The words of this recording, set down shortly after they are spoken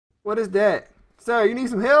What is that? Sir, you need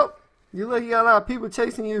some help? You look, you got a lot of people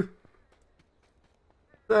chasing you.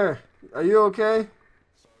 Sir, are you okay?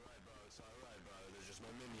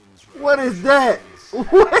 What is that?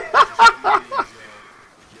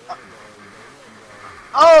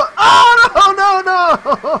 Oh, no.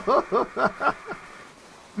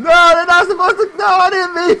 No, they're not supposed to. No, I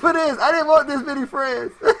didn't mean for this. I didn't want this many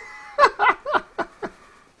friends.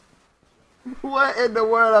 What in the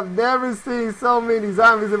world? I've never seen so many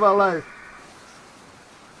zombies in my life.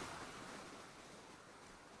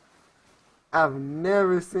 I've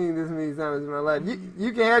never seen this many zombies in my life.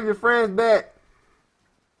 You can have your friends back.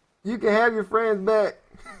 You can have your friends back.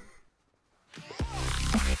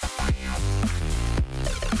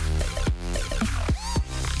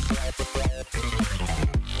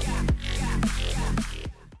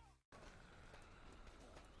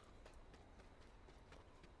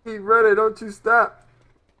 Keep running, don't you stop.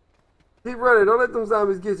 Keep running, don't let them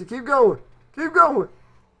zombies get you. Keep going. Keep going.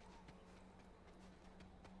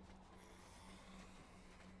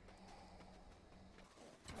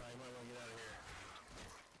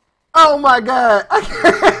 Oh my God!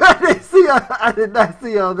 I did not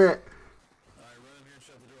see all that. Alright, run in here and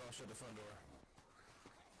shut the door. I'll shut the front door.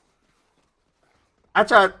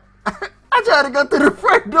 I tried to go through the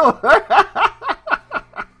front door.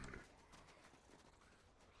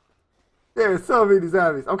 There are so many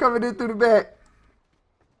zombies. I'm coming in through the back.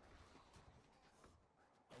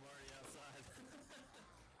 I'm already outside.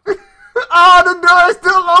 Oh, the door is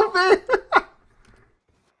still open.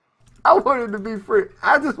 I wanted to be friends.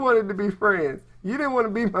 I just wanted to be friends. You didn't want to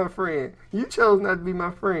be my friend. You chose not to be my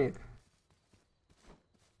friend.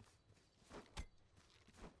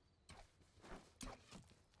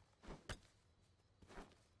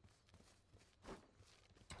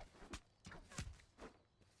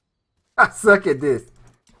 I suck at this.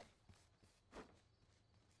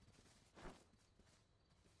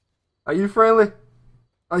 Are you friendly?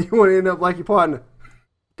 Or you want to end up like your partner?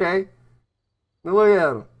 Okay? Now look at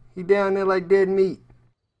him. He down there like dead meat.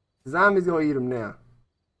 Zombies gonna eat him now.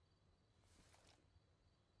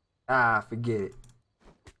 Ah, forget it.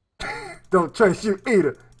 Don't trust you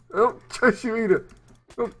either. Don't trust you either.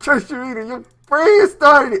 Don't trust you either. Your friend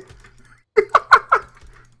started it.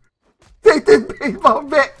 Take this baseball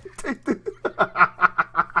bat. Take this.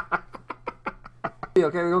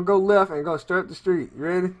 Okay, we're gonna go left and go straight up the street. You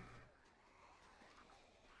ready?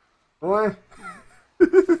 1,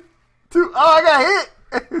 2. Oh, I got hit.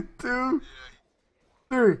 2,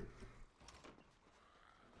 3.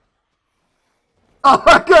 Oh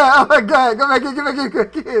my God! Oh my God! Go back in! Get back in!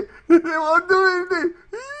 Get back in! They won't do anything.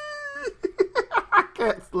 I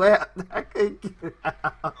can't slap. I can't get it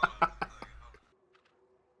out.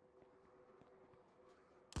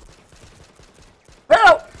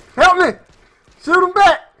 Help! Help me! Shoot him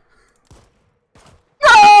back!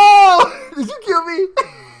 No! Did you kill me?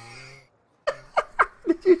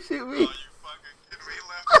 Did you shoot me? Oh, you fucking kidding me?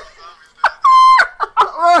 Left the zombies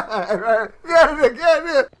dead. Right. Get out of there! Get out of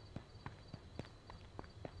there!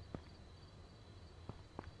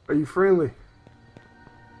 Are you friendly?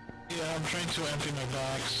 Yeah, I'm trying to empty my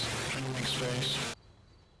bags. Trying to make space.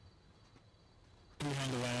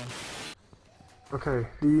 Behind the van. Okay.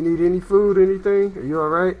 Do you need any food? Anything? Are you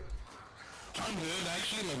alright? I'm good.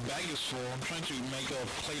 Actually, my bag is full. I'm trying to make a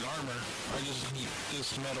plate armor. I just need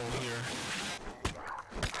this metal here.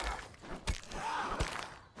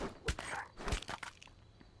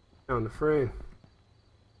 On the friend.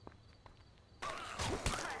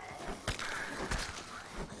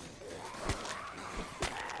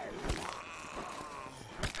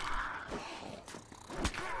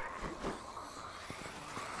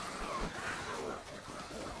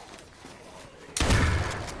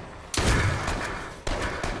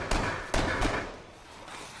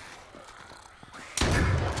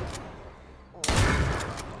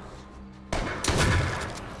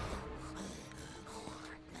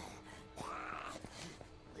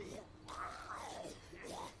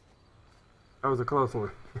 That was a close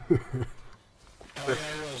one. Oh, yeah, it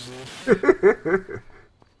was, dude.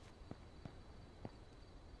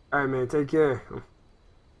 Alright, man, take care. Alright,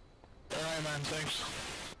 man, thanks.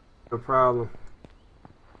 No problem.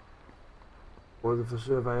 Wasn't for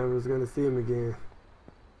sure if I ever was gonna see him again.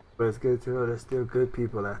 But it's good to know there's still good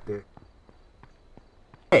people out there.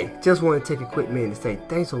 Hey, just want to take a quick minute to say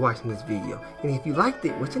thanks for watching this video. And if you liked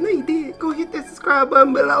it, which I know you did, go hit that subscribe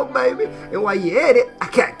button below, baby. And while you're at it, I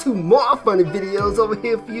got 2 more funny videos over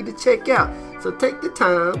here for you to check out. So take the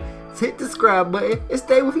time, hit the subscribe button, and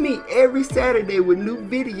stay with me every Saturday with new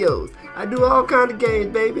videos. I do all kinds of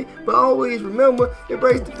games, baby. But always remember,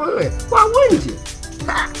 embrace the fun. Why wouldn't you?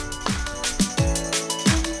 Ha!